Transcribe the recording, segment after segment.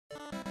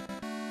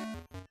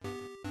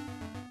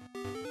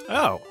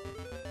Oh.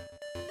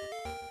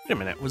 Wait a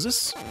minute, was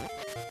this...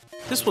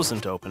 This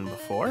wasn't open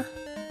before.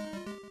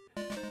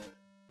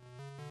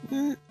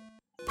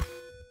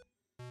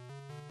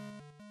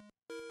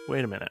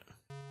 Wait a minute.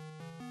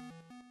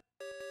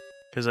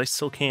 Because I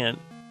still can't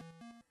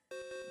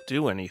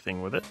do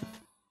anything with it.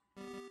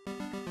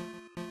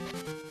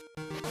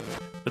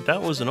 But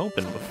that wasn't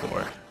open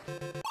before.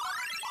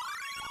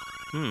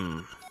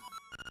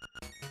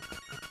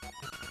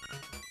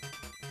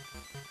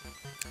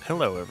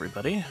 Hello,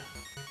 everybody.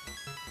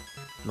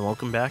 And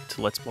welcome back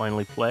to Let's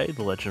Blindly Play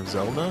The Legend of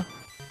Zelda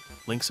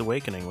Link's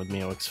Awakening with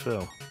me,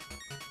 Fu.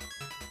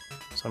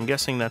 So I'm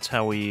guessing that's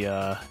how we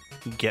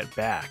get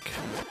back.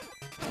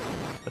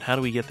 But how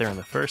do we get there in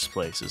the first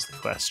place is the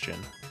question.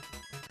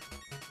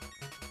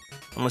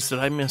 Unless did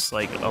I miss,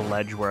 like, a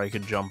ledge where I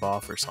could jump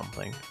off or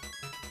something?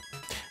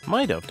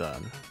 Might have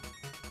done.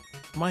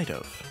 Might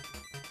have.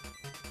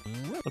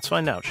 Let's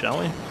find out, shall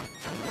we?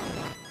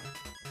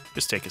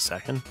 Just take a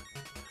second.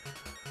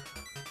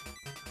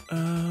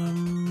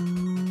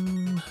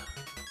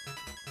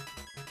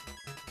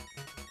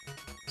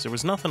 So there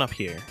was nothing up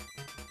here.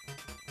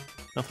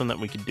 Nothing that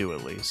we could do,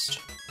 at least.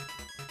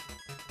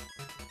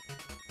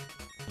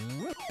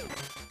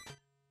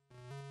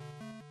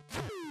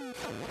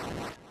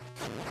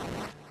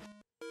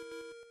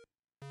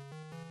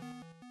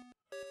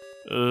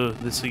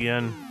 This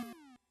again.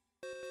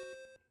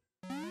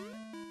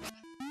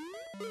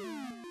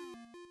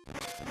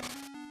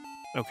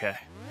 Okay,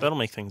 that'll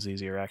make things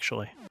easier,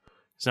 actually.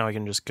 Because now I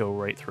can just go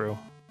right through.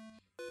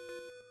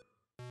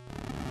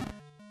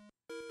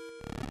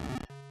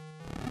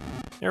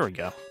 There we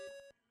go.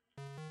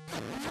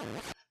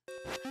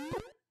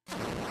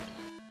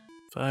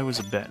 If I was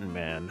a betting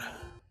man,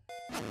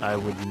 I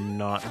would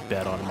not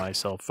bet on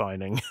myself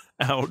finding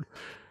out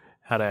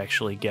how to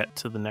actually get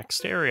to the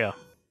next area.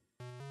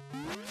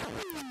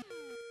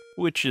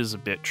 Which is a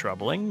bit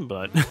troubling,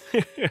 but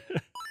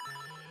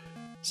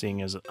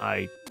seeing as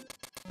I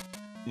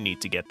need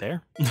to get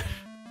there.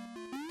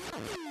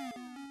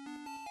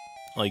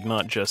 Like,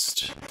 not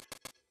just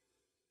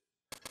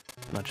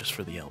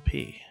for the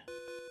LP,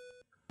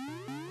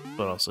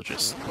 but also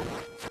just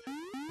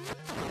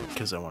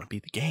because I want to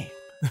beat the game.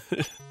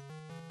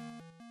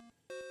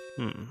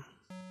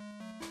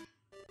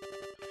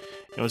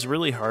 It was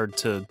really hard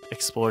to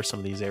explore some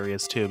of these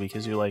areas too,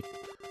 because you're like,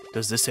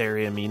 does this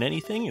area mean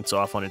anything? It's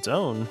off on its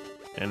own,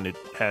 and it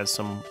has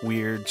some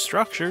weird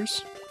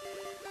structures.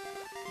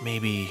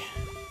 Maybe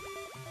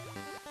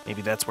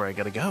that's where I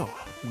gotta go.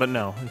 But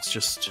no, it's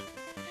just...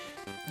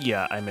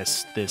 Yeah, I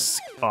missed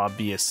this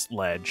obvious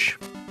ledge.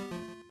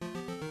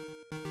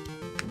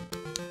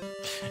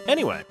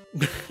 Anyway.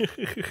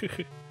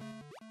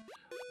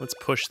 Let's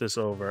push this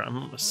over.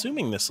 I'm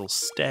assuming this will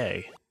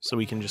stay, so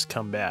we can just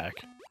come back.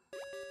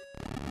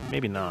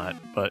 Maybe not,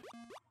 but...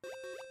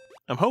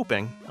 I'm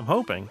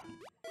hoping.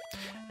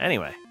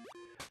 Anyway,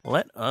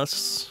 let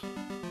us...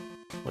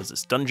 What is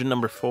this, dungeon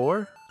number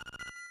 4?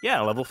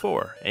 Yeah, level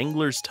 4,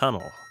 Angler's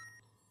Tunnel.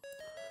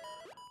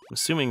 I'm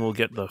assuming we'll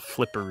get the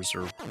flippers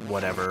or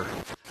whatever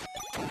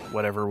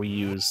we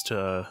use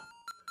to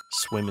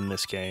swim in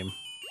this game,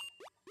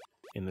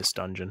 in this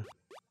dungeon.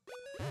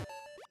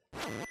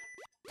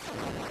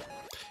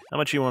 How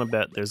much you want to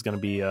bet there's going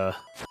to be a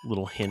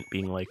little hint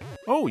being like,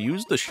 oh,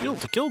 use the shield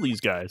to kill these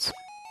guys?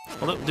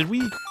 Although, did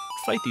we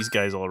fight these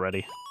guys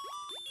already?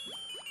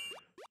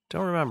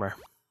 Don't remember.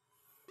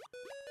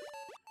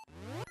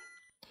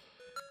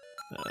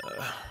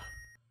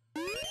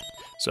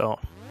 So...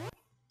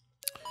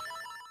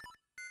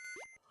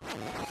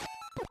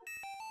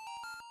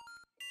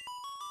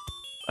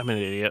 I'm an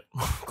idiot.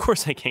 Of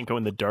course I can't go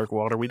in the dark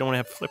water. We don't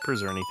have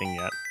flippers or anything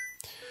yet.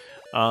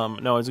 No,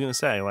 I was gonna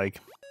say, like...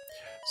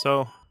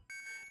 So,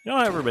 you know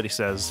how everybody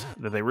says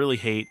that they really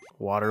hate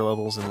water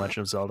levels in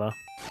Legend of Zelda?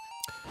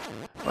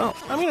 Well,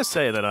 I'm gonna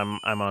say that I'm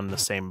on the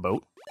same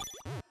boat.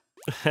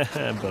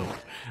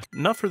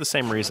 Not for the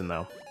same reason,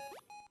 though.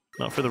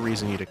 Not for the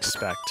reason you'd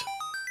expect.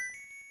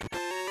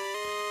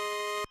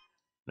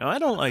 No, I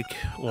don't like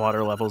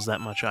water levels that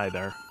much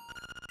either.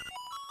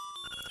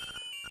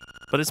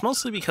 But it's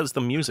mostly because the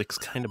music's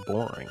kind of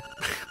boring.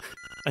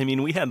 I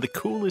mean, we had the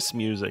coolest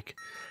music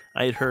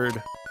I had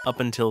heard up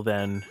until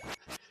then,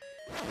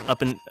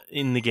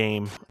 in the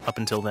game, up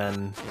until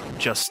then,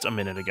 just a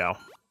minute ago.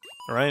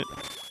 Alright?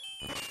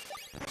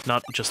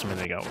 Not just a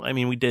minute ago. I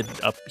mean, we did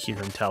up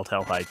here in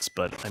Telltale Heights,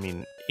 but, I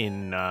mean,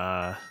 in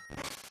the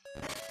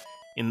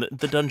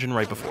dungeon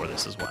right before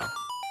this as well.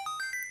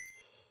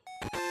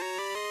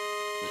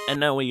 And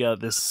now we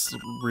got this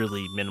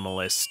really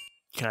minimalist,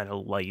 kind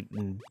of light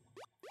and...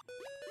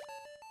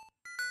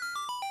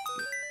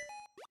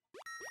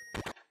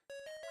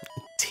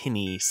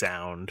 tinny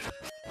sound.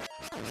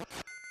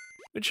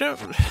 Which,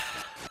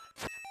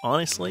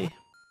 honestly...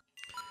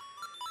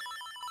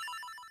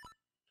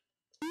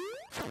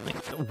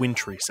 like,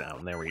 wintry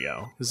sound, there we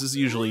go. This is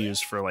usually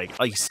used for, like,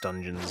 ice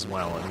dungeons as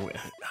well, and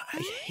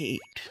I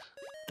hate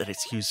that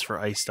it's used for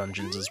ice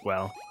dungeons as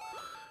well.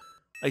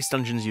 Ice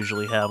dungeons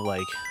usually have,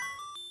 like,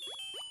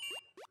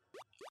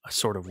 a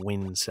sort of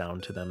wind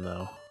sound to them,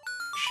 though.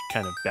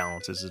 kind of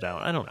balances it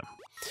out. I don't know.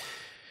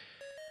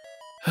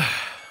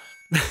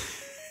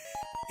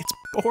 It's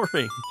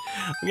boring.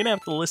 I'm gonna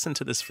have to listen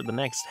to this for the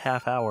next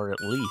half hour at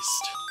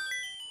least.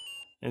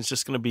 And it's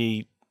just gonna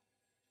be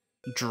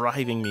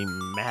driving me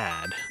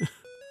mad.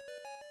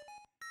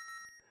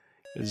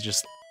 It's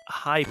just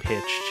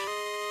high-pitched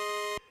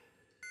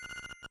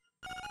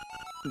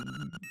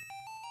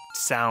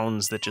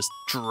sounds that just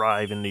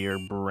drive into your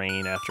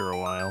brain after a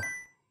while.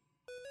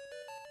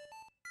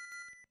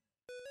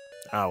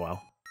 Oh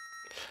well.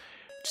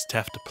 Just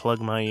have to plug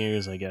my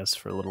ears, I guess,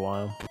 for a little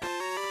while.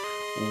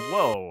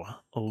 Whoa!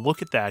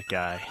 Look at that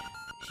guy.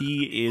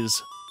 He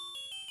is...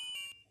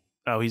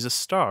 Oh, he's a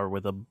star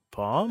with a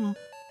bomb?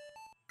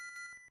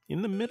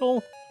 In the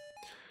middle?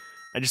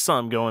 I just saw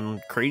him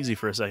going crazy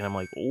for a second. I'm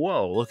like,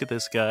 whoa, look at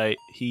this guy.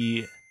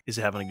 He is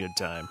having a good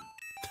time.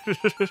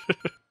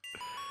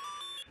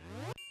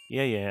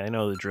 Yeah, I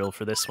know the drill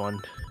for this one.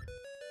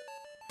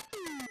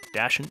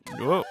 Dashing.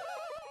 Whoa.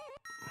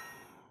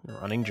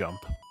 Running jump.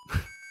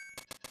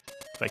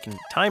 If I can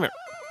time it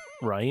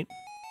right.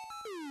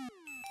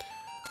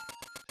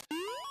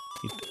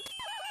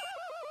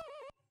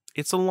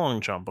 It's a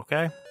long jump,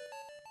 okay?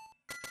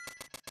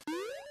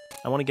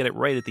 I want to get it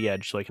right at the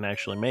edge so I can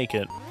actually make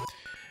it.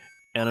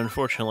 And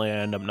unfortunately, I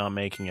end up not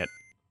making it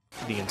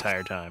the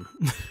entire time.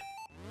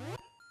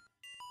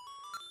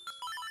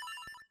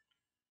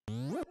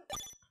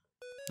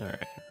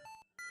 Alright.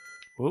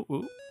 Whoa.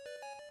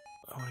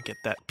 I want to get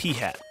that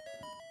P-hat.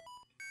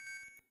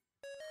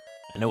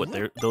 I know what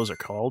those are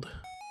called.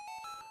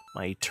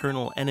 My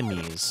eternal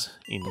enemies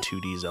in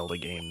 2D Zelda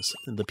games,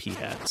 the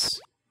P-hats.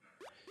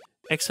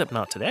 Except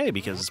not today,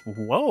 because,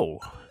 whoa,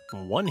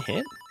 one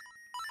hit?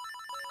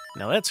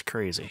 Now that's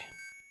crazy.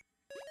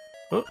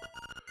 Oh.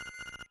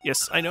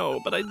 Yes, I know,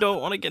 but I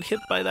don't want to get hit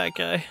by that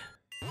guy.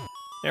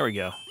 There we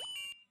go.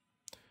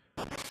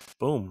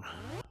 Boom.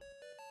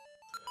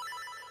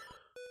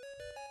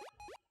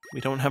 We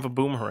don't have a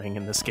boomerang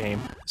in this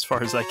game, as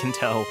far as I can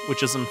tell,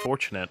 which is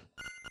unfortunate.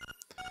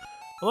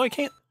 Although I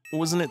can't...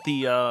 Wasn't it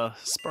the,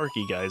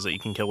 Sparky guys that you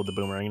can kill with the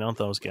boomerang, not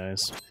those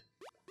guys?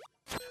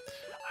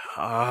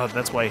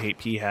 That's why I hate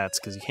P-hats,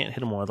 because you can't hit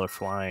them while they're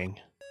flying.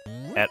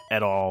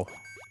 At all.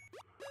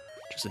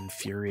 Just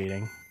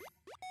infuriating.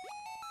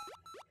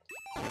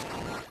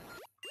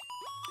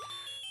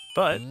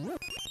 But,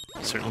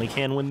 certainly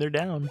can when they're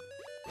down.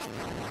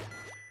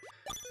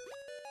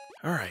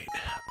 Alright.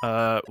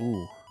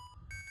 Ooh.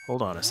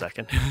 Hold on a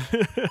second.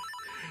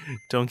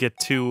 Don't get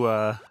too,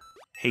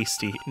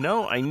 hasty.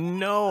 No, I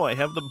know! I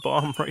have the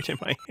bomb right in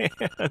my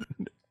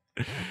hand!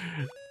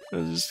 I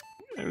was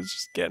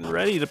just getting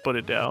ready to put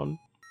it down.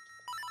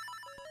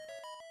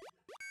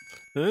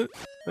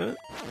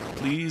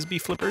 Please be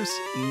flippers.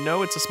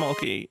 No, it's a small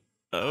key.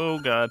 Oh,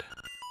 God.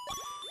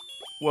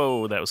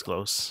 Whoa, that was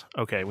close.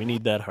 Okay, we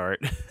need that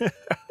heart.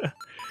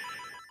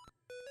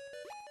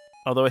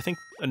 Although I think...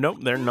 nope,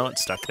 they're not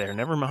stuck there.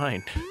 Never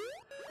mind.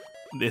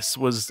 This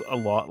was a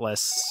lot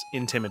less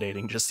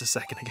intimidating just a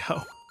second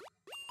ago.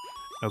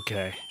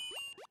 Okay.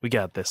 We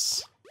got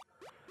this.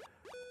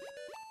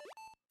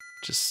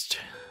 Just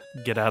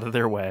get out of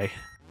their way.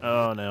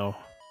 Oh, no.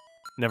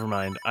 Never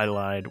mind. I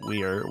lied.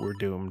 We're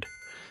doomed.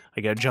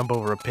 I gotta jump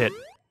over a pit.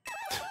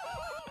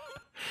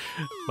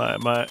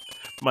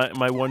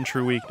 My one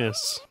true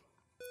weakness.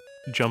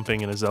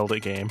 Jumping in a Zelda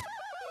game.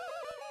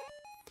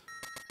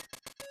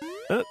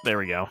 There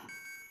we go.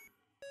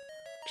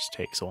 Just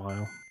takes a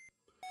while.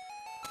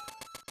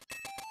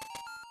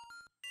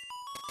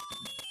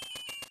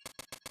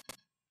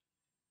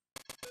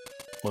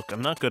 Look,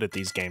 I'm not good at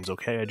these games,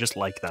 okay? I just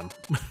like them.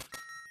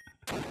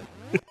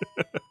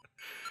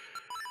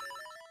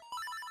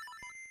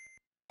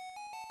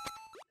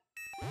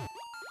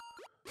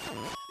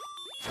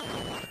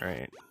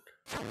 Alright.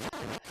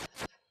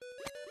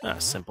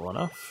 Simple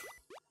enough.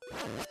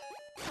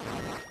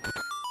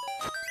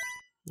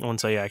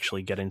 Once I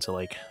actually get into,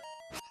 like,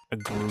 a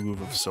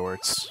groove of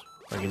sorts,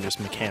 where I can just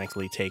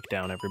mechanically take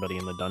down everybody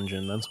in the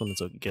dungeon, that's when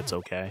it gets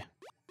okay.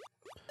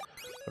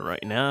 But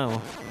right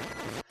now...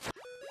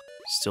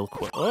 Still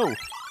oh!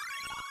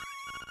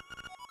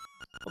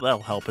 Well,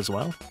 that'll help as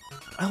well.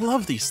 I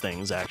love these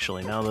things,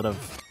 actually, now that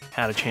I've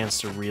had a chance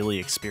to really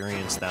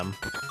experience them.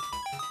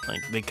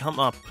 Like, they come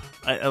up...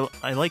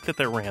 I like that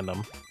they're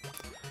random,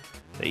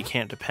 that you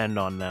can't depend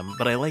on them,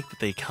 but I like that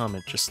they come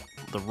at just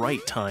the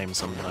right time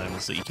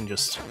sometimes, that you can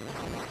just...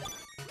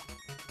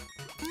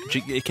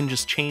 It can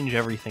just change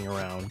everything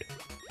around.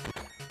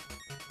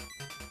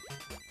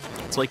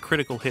 It's like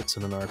critical hits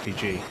in an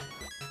RPG.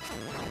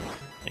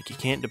 Like, you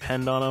can't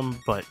depend on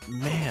them, but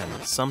man,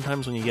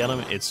 sometimes when you get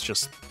them, it's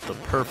just the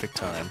perfect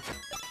time.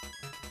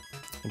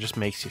 It just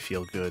makes you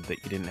feel good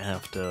that you didn't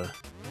have to...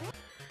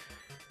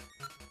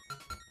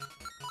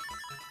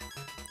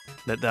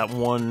 That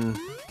one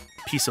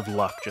piece of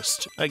luck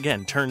just,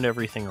 again, turned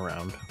everything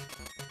around.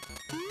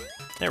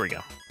 There we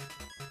go.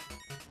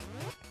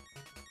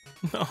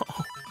 No.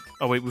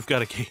 Oh wait, we've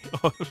got a key.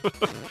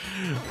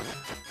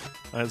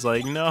 I was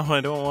like, no,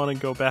 I don't want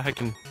to go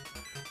back and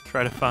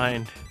try to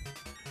find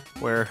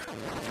where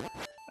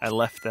I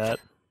left that.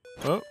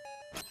 Oh.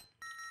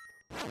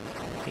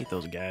 Hate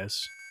those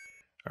guys.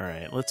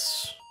 Alright,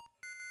 let's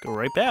go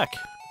right back.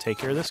 Take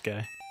care of this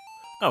guy.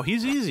 Oh,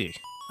 he's easy.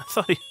 I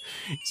thought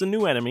he's a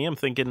new enemy. I'm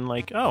thinking,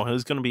 like, oh,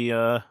 he's gonna be,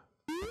 a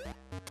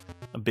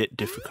bit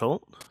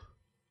difficult.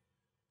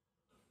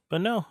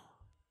 But no.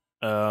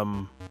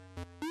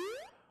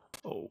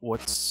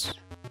 What's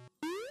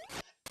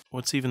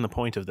even the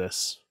point of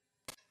this?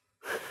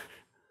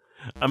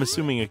 I'm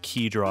assuming a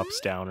key drops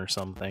down or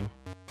something.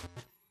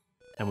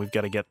 And we've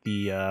got to get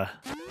the,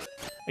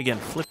 again,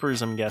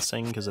 flippers, I'm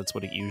guessing, because that's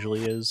what it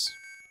usually is.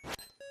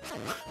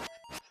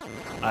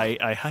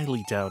 I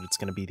highly doubt it's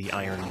going to be the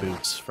iron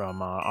boots from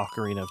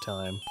Ocarina of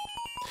Time.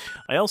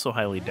 I also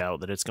highly doubt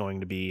that it's going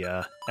to be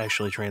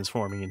actually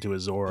transforming into a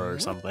Zora or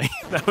something.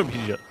 That would be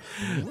just...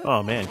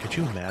 Oh man, could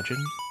you imagine?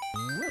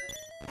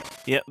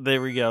 Yeah,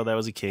 there we go, that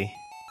was a key.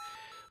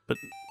 But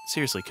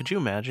seriously, could you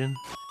imagine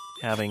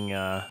having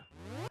a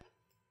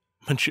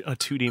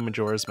 2D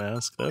Majora's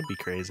Mask? That would be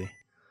crazy.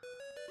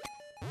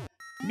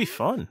 It'd be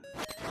fun.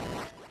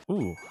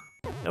 Ooh,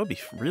 that would be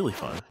really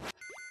fun.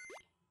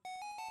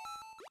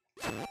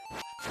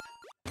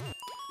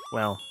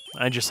 Well,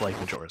 I just like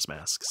Majora's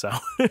Mask, so...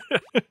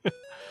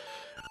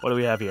 What do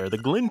we have here? The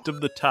glint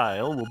of the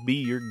tile will be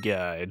your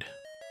guide.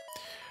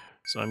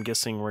 So I'm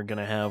guessing we're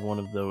gonna have one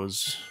of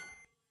those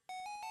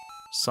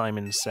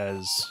Simon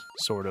Says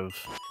sort of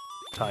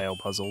tile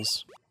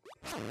puzzles.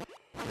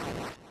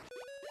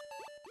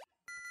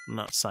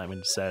 Not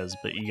Simon Says,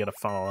 but you gotta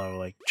follow,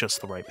 like,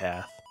 just the right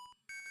path.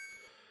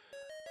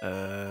 Wait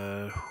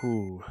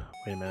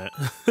a minute.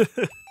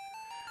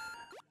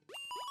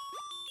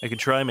 I could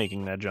try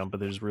making that jump, but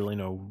there's really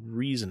no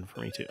reason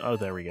for me to. Oh,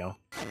 there we go.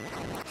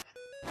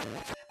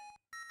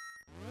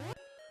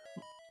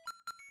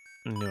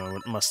 I knew I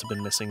must have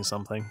been missing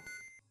something.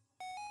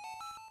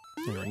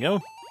 There we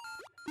go.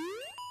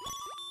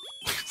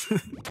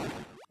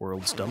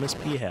 World's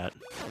dumbest pea hat.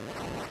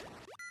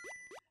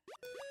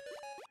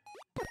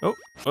 Oh,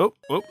 oh,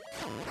 oh.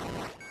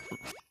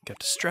 Got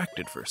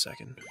distracted for a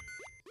second.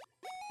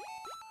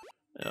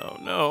 Oh,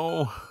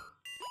 no.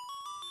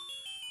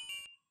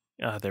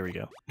 Ah, there we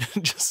go.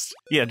 just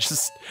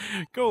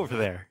go over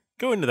there.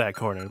 Go into that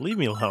corner. Leave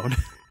me alone.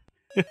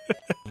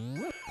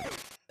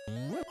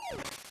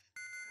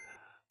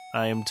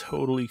 I am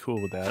totally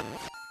cool with that.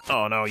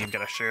 Oh no, you've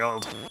got a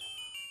shield.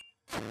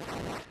 You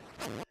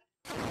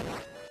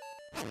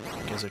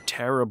guys are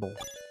terrible.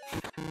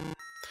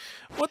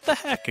 What the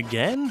heck,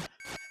 again?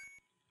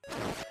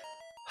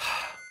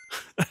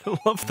 I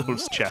love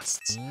those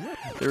chests.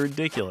 They're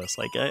ridiculous.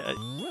 Like,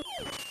 I'm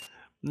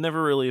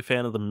never really a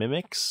fan of the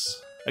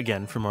mimics.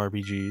 Again, from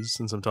RPGs,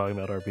 since I'm talking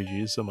about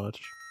RPGs so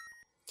much.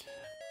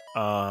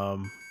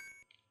 Oh,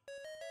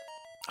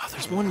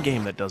 there's one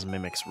game that does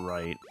mimics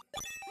right.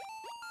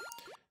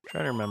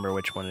 Trying to remember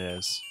which one it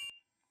is.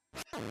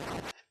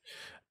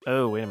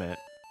 Oh, wait a minute.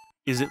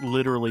 Is it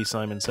literally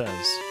Simon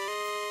Says?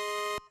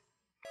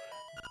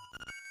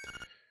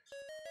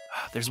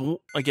 There's one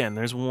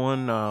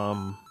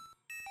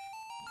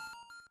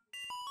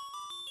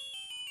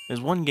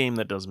game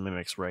that does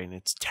mimics right, and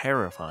it's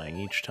terrifying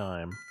each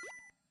time.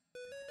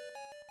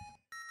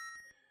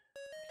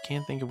 I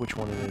can't think of which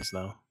one it is,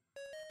 though.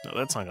 No,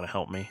 that's not gonna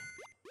help me.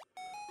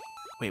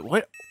 Wait,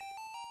 what?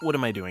 What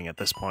am I doing at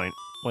this point?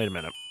 Wait a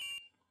minute.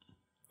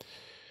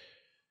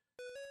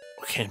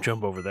 I can't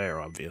jump over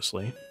there,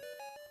 obviously.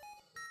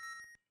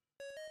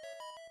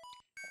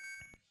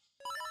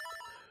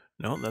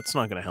 No, that's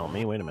not gonna help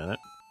me. Wait a minute.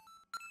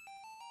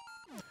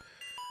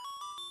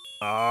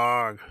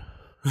 Arrgh.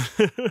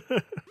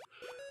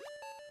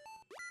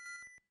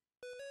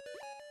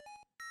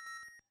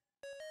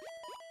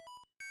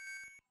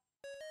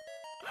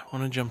 I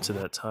want to jump to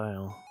that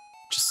tile.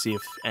 Just see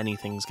if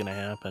anything's gonna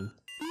happen.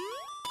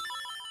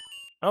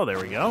 Oh, there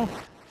we go.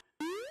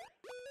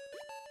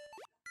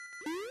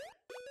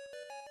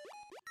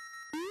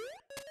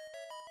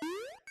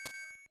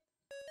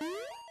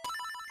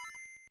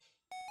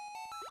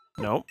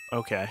 Nope.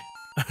 Okay.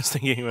 I was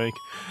thinking, like,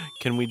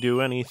 can we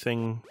do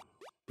anything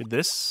with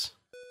this?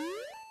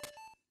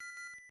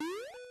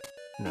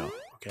 No.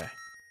 Okay.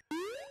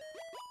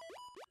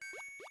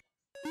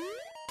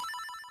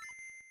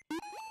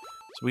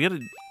 So we gotta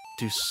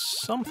do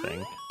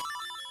something.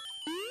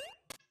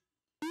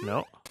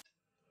 No.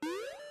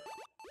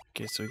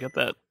 Okay, so we got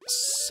that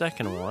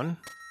second one.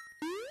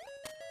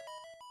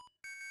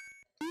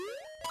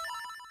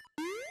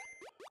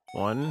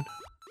 One.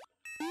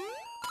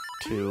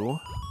 Two.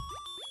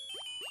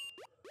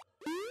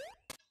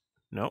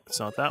 Nope, it's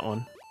not that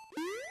one.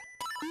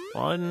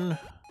 One.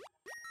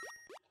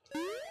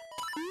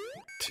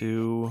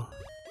 Two.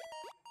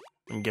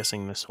 I'm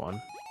guessing this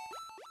one.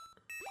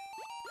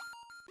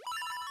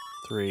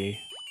 Three.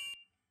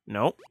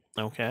 Nope.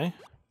 Okay.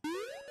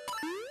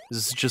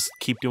 This is just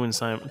keep doing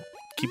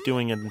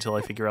it until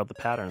I figure out the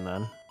pattern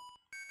then.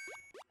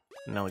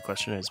 Now the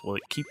question is, will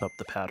it keep up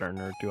the pattern,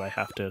 or do I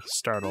have to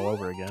start all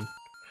over again?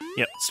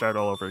 Yep, start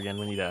all over again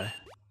when you die.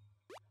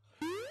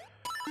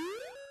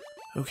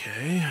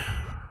 Okay.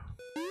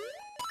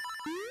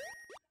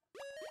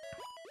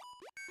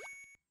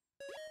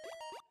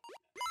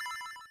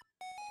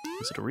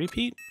 Is it a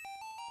repeat?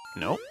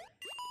 Nope.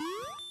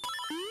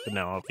 But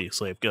now,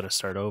 obviously, I've got to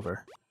start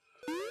over.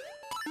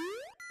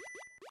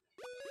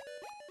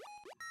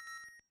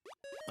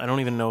 I don't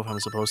even know if I'm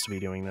supposed to be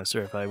doing this,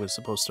 or if I was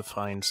supposed to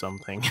find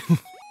something.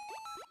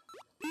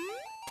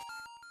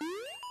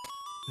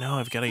 No,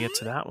 I've got to get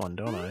to that one,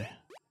 don't I?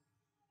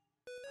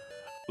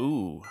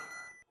 Ooh,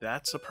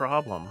 that's a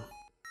problem.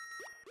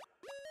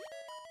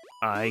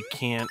 I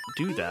can't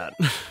do that.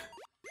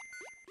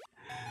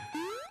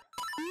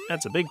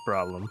 That's a big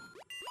problem.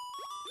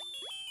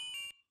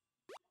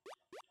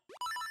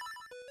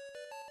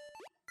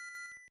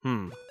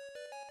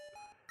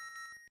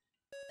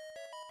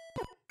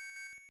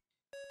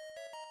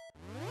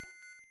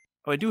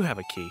 Oh, I do have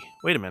a key.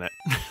 Wait a minute.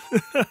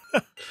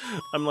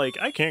 I'm like,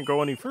 I can't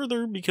go any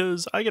further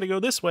because I gotta go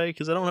this way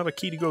because I don't have a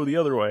key to go the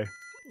other way.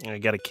 I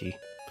got a key.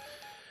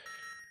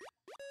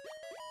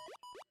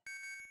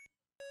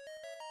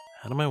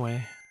 Out of my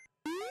way.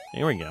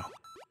 Here we go.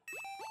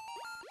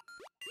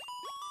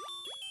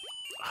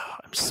 Oh,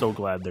 I'm so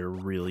glad they're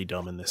really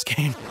dumb in this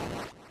game.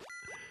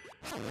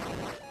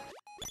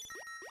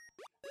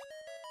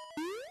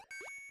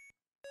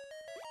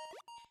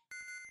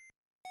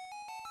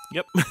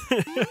 Yep.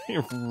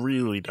 You're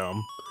really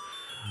dumb.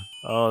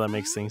 Oh, that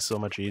makes things so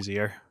much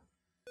easier.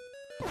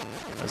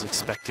 I was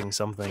expecting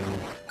something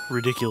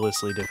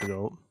ridiculously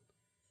difficult.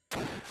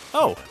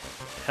 Oh,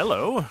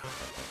 hello.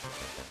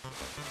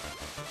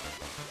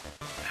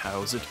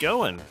 How's it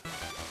going?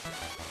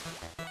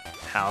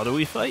 How do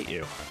we fight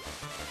you?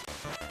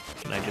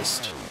 Can I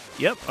just...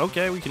 Yep,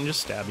 okay, we can just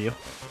stab you.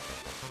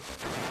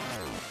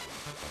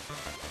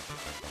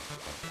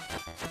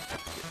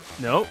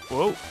 No,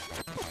 whoa.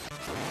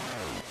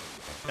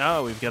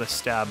 Oh, we've got to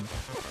stab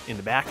in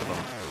the back of them.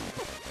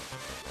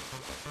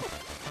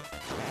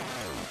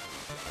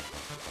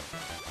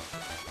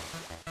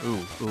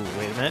 Ooh,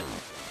 wait a minute.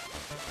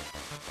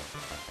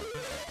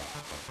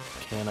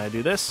 Can I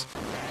do this?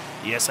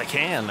 Yes, I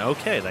can.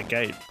 Okay, that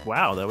guy...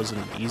 Wow, that was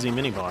an easy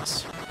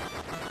mini-boss.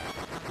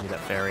 Give me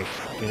that fairy.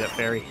 Give me that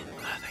fairy.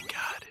 Oh, thank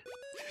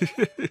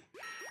God.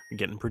 I'm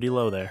getting pretty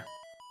low there.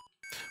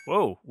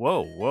 Whoa,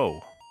 whoa,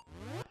 whoa.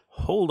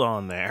 Hold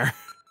on there.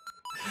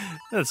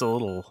 That's a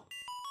little...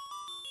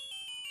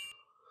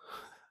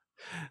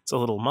 It's a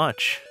little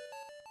much.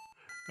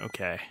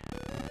 Okay.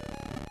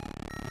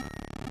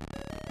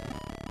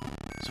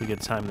 So we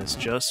gotta time this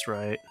just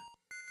right.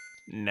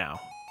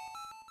 Now.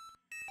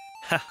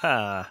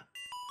 Haha.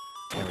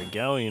 There we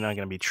go. You're not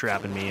gonna be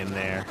trapping me in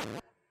there.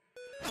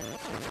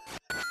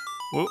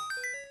 Whoop.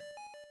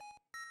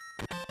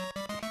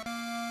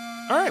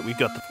 Alright, we've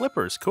got the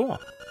flippers. Cool.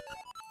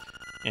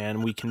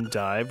 And we can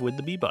dive with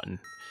the B button.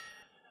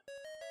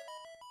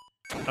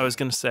 I was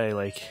gonna say,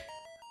 like...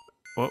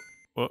 Whoa,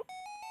 whoa.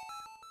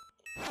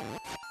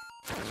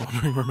 I was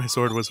wondering where my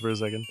sword was for a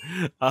second.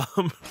 I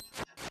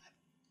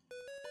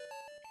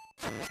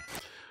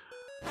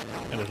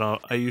don't know.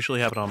 I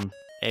usually have it on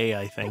A,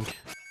 I think.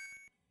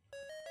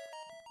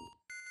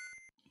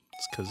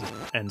 It's because it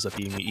ends up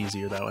being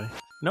easier that way.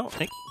 No,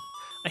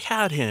 I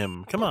had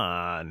him. Come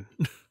on.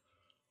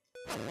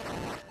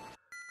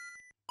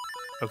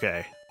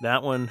 Okay,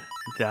 that one,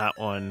 that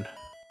one,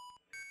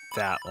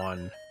 that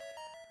one,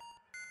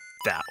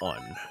 that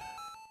one.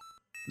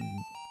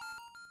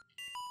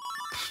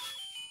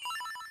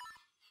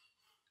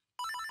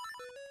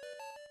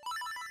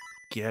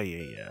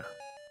 Yeah.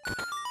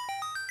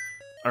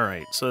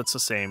 Alright, so it's the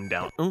same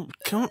down. Oh,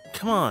 come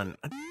on.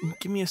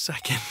 Give me a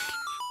second.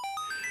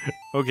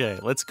 Okay,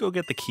 let's go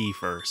get the key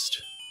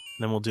first.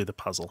 Then we'll do the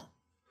puzzle.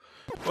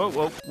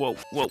 Whoa.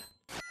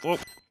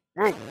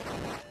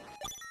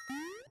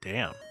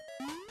 Damn.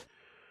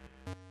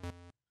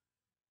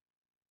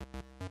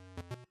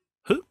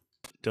 Huh.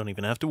 Don't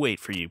even have to wait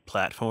for you,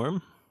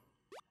 platform.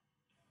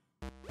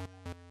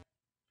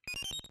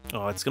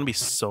 Oh, it's gonna be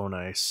so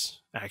nice,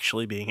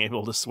 actually being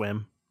able to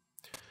swim.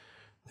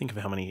 Think of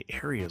how many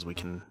areas we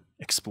can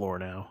explore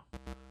now.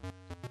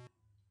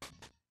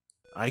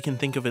 I can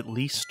think of at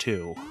least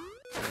 2.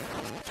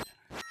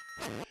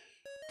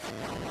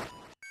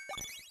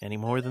 Any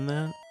more than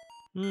that?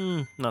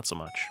 Not so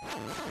much.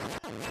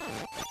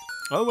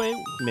 Oh wait,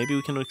 maybe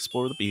we can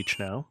explore the beach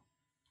now.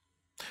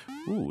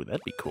 Ooh,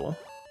 that'd be cool.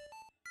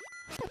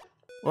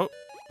 Oh,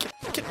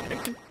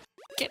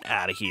 get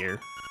out of here.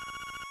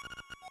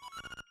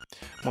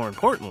 More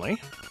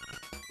importantly,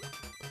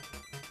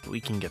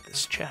 we can get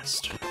this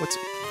chest. What's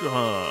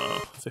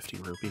 50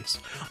 rupees.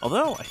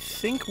 Although I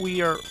think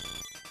we're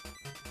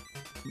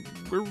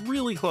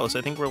really close.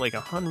 I think we're like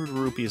 100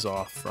 rupees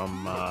off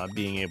from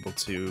being able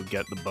to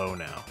get the bow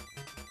now.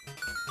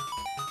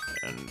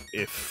 And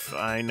if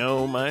I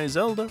know my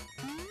Zelda,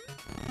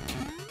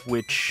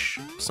 which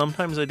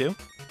sometimes I do,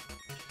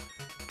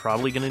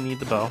 probably gonna need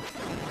the bow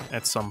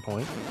at some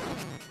point.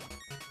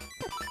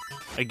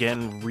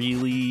 Again,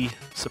 really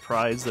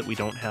surprised that we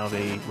don't have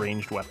a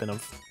ranged weapon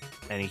of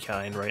any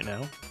kind right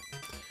now.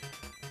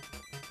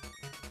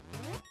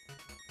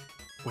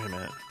 Wait a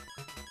minute.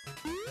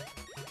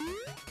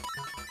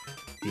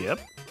 Yep.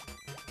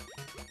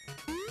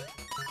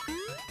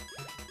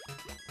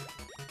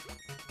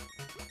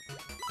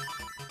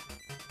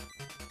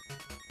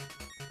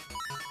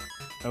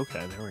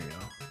 Okay, there we go.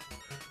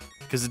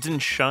 Because it didn't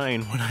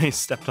shine when I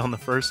stepped on the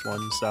first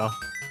one, so I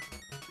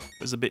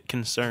was a bit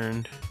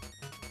concerned.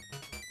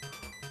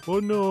 Oh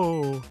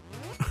no!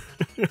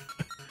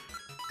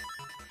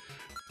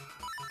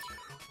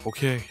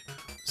 Okay,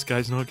 this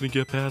guy's not gonna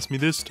get past me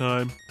this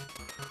time.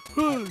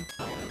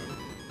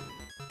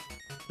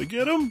 They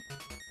get him?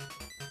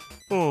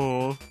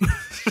 Oh.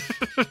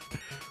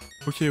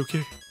 Okay,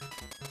 okay.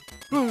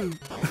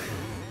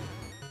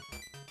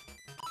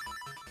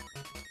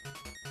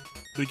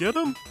 They get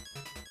him?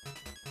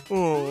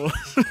 Oh.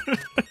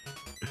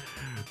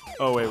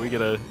 Oh wait, we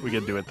gotta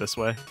do it this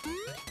way.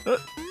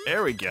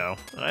 There we go.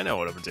 I know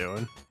what I'm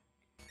doing.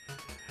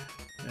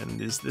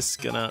 And is this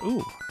gonna...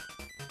 Ooh.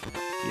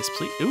 Yes,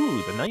 please.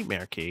 Ooh, the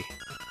nightmare key.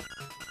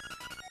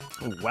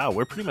 Oh, wow,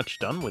 we're pretty much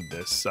done with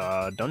this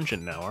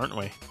dungeon now, aren't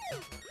we?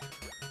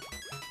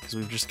 Because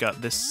we've just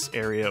got this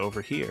area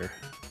over here.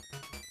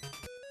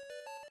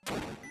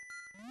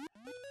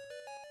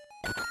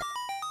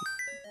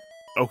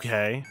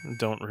 Okay,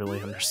 don't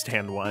really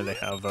understand why they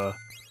have a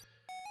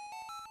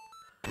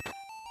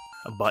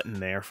button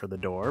there for the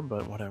door,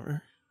 but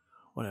whatever.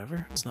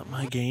 Whatever. It's not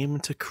my game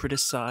to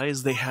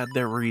criticize. They had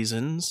their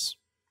reasons.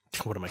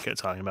 What am I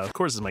talking about? Of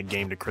course it's my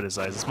game to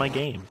criticize. It's my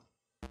game.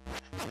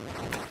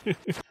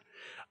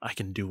 I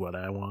can do what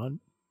I want.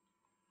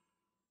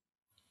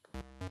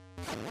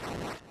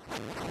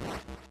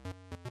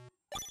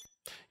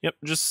 Yep,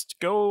 just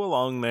go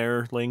along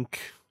there, Link,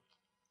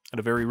 at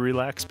a very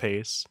relaxed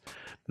pace.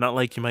 Not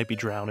like you might be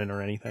drowning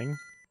or anything.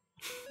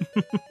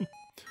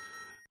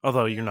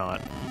 Although you're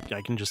not.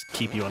 I can just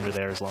keep you under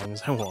there as long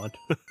as I want.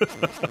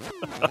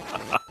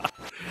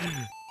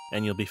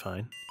 And you'll be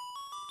fine.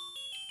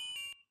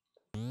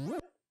 You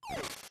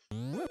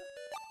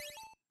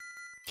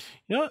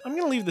know what? I'm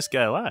gonna leave this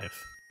guy alive.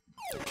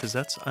 Because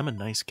I'm a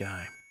nice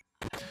guy.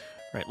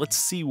 Alright, let's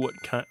see what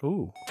kind...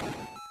 Ooh.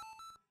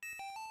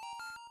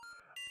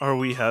 Are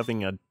we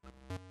having a...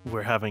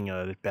 We're having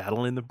a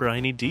battle in the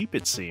briny deep,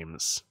 it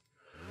seems.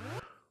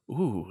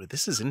 Ooh,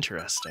 this is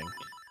interesting.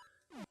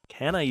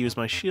 Can I use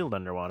my shield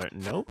underwater?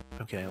 Nope.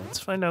 Okay, let's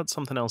find out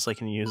something else I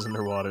can use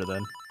underwater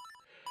then.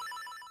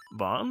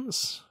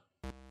 Bombs?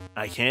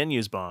 I can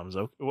use bombs.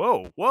 Okay.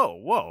 Whoa, whoa,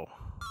 whoa.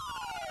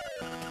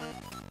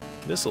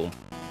 This'll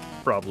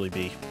probably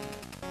be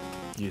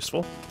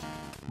useful.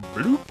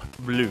 Bloop,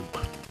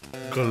 bloop.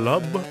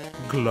 Glub,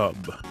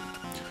 glub.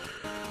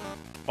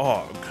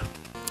 Og.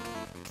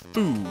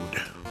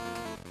 Food.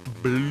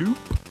 Bloop,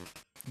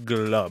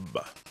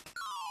 glub.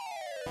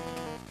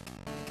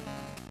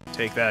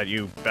 Take that,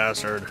 you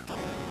bastard.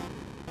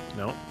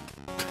 No.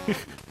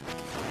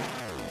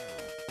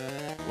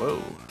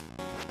 Whoa.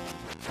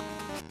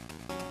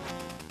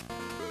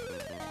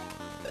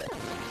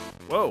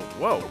 Whoa,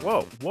 whoa,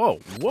 whoa, whoa,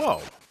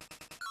 whoa!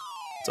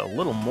 It's a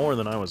little more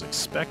than I was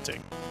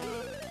expecting.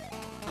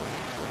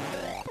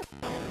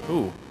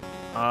 Ooh.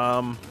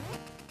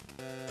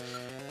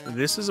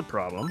 This is a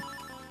problem.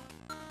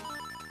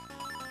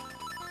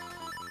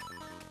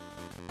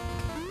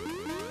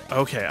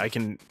 Okay, I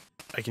can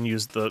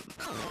use the...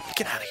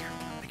 Get out of here!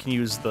 I can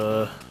use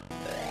the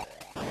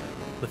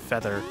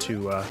feather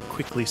to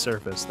quickly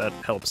surface. That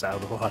helps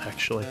out a lot,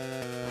 actually.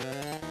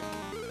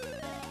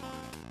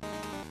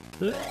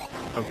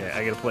 Okay,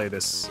 I gotta play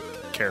this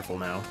careful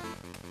now.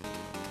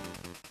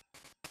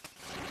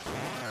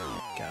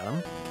 Got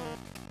him.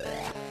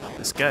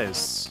 This guy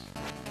is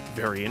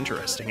very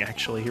interesting,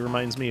 actually. He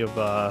reminds me of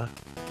the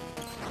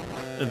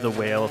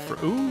whale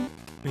from... Ooh!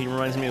 He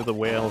reminds me of the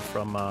whale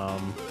from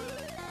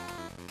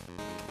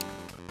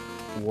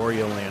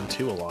Wario Land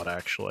 2 a lot,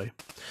 actually.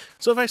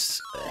 So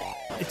if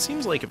it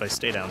seems like if I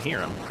stay down here,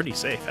 I'm pretty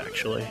safe,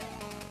 actually.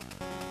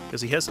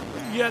 Because he hasn't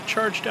yet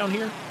charged down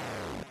here.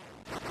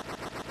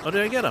 Oh,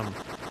 did I get him?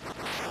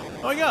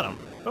 Oh, I got him.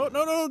 Oh,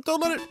 no, no,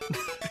 don't let it...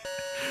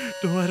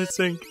 Don't let it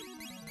sink.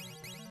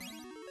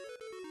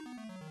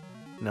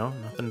 No,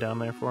 nothing down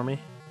there for me?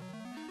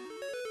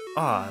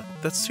 Ah,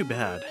 that's too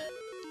bad.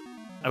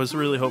 I was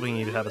really hoping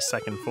he'd have a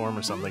second form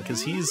or something,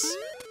 because he's...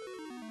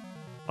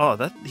 Oh,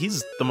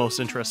 he's the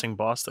most interesting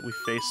boss that we've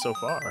faced so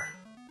far.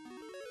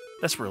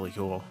 That's really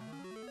cool.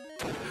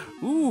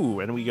 Ooh,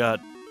 and we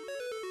got...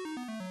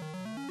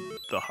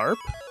 the harp?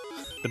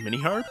 The mini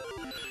harp?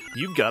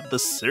 You've got the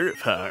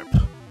surf harp.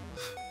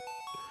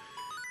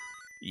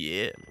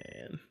 Yeah,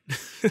 man.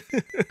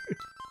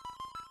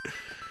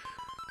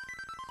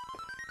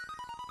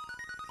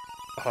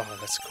 Oh,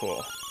 that's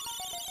cool.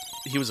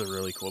 He was a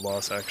really cool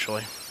boss,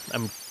 actually.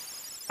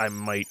 I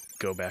might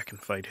go back and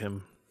fight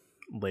him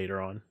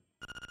later on.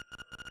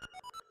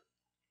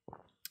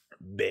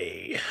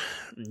 Bay.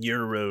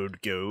 Your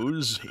road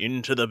goes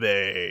into the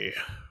bay.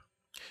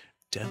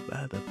 Down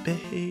by the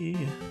bay,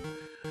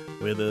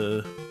 where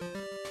the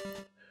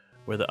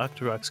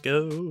Octoroks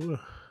go.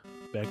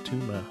 Back to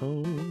my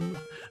home,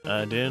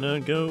 I dare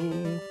not go,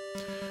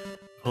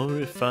 or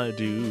if I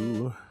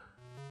do...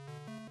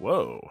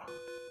 Whoa.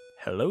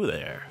 Hello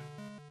there.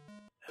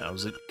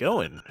 How's it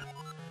going?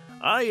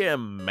 I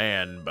am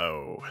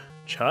Manbo,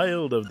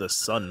 child of the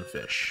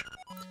sunfish.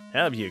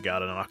 Have you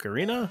got an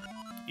ocarina?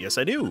 Yes,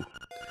 I do.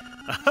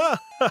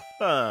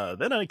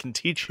 Then I can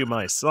teach you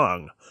my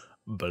song,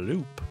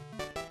 Bloop.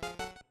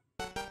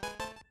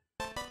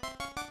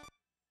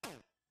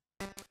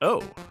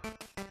 Oh.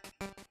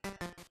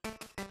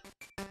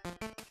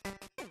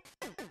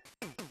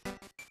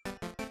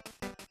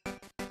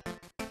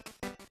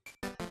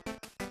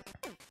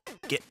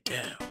 Get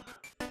down.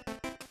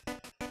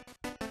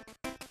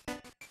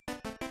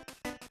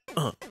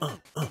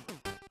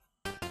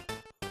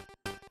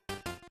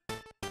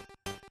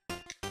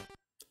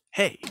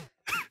 Hey.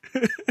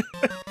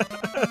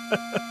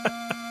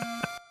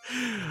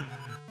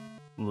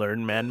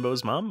 Learn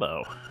Manbo's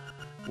Mambo.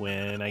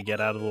 When I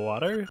get out of the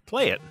water,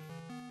 play it.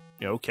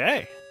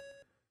 Okay.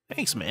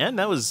 Thanks, man.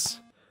 That was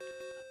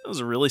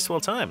a really swell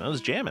time. That was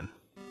jamming.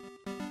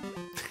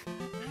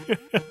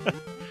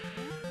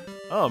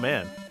 Oh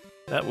man.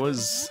 That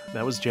was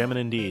jamming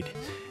indeed.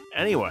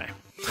 Anyway.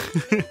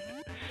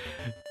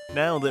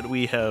 Now that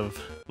we have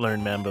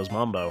learned Manbo's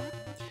Mambo,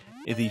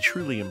 the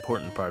truly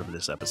important part of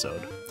this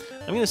episode,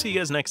 I'm going to see you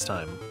guys next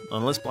time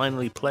on Let's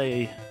Blindly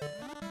Play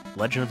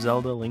Legend of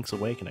Zelda Link's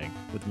Awakening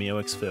with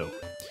MioXFu.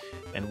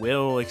 And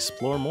we'll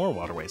explore more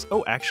waterways.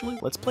 Oh, actually,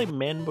 let's play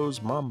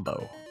Manbo's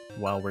Mambo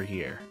while we're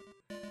here.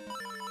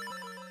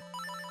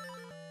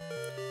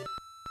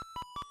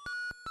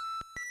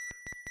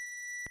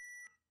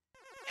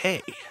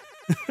 Hey!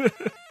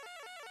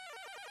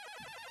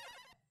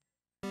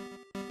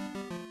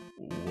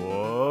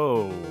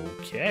 Whoa,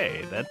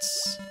 okay, that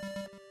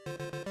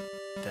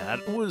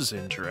was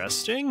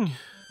interesting.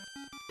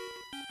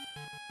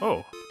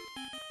 Oh.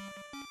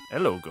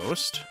 Hello,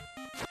 ghost.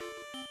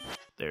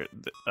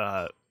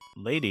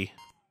 Lady,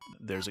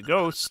 there's a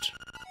ghost.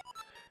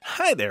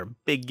 Hi there,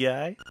 big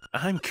guy.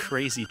 I'm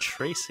Crazy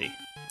Tracy.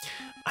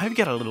 I've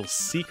got a little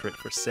secret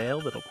for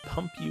sale that'll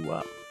pump you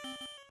up.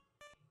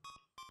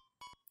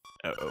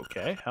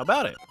 Okay, how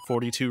about it?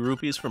 42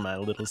 rupees for my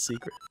little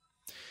secret.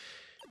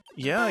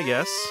 Yeah, I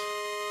guess.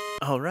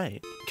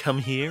 Alright, come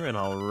here and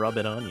I'll rub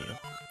it on you.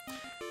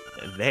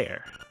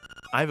 There.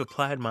 I've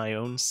applied my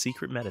own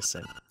secret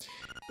medicine.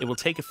 It will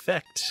take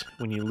effect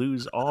when you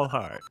lose all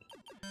heart.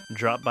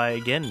 Drop by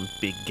again,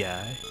 big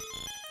guy.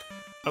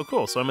 Oh,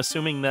 cool. So I'm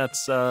assuming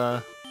that's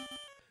the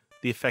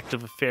effect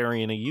of a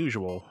fairy in a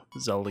usual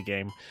Zelda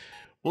game.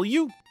 Will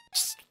you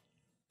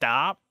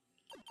stop?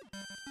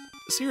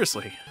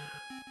 Seriously,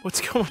 what's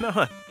going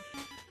on?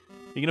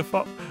 You gonna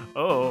fall?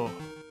 Oh.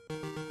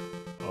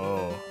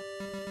 Oh.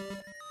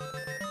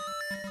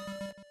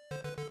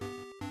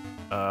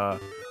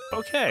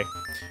 Okay.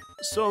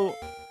 So,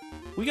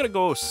 we got a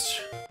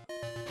ghost.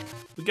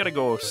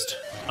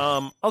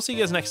 I'll see you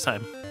guys next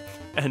time.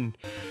 And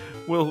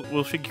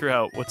we'll figure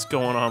out what's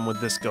going on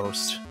with this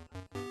ghost.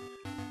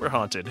 We're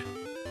haunted.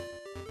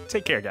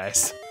 Take care,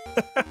 guys.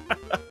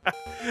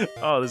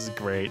 Oh, this is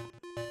great.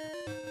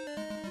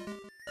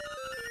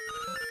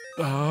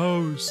 The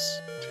house.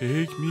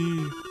 Take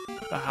me.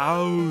 The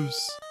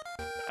house.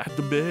 At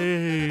the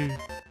bay.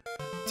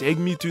 Take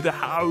me to the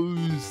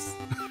house.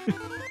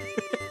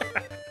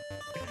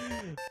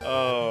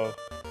 Oh.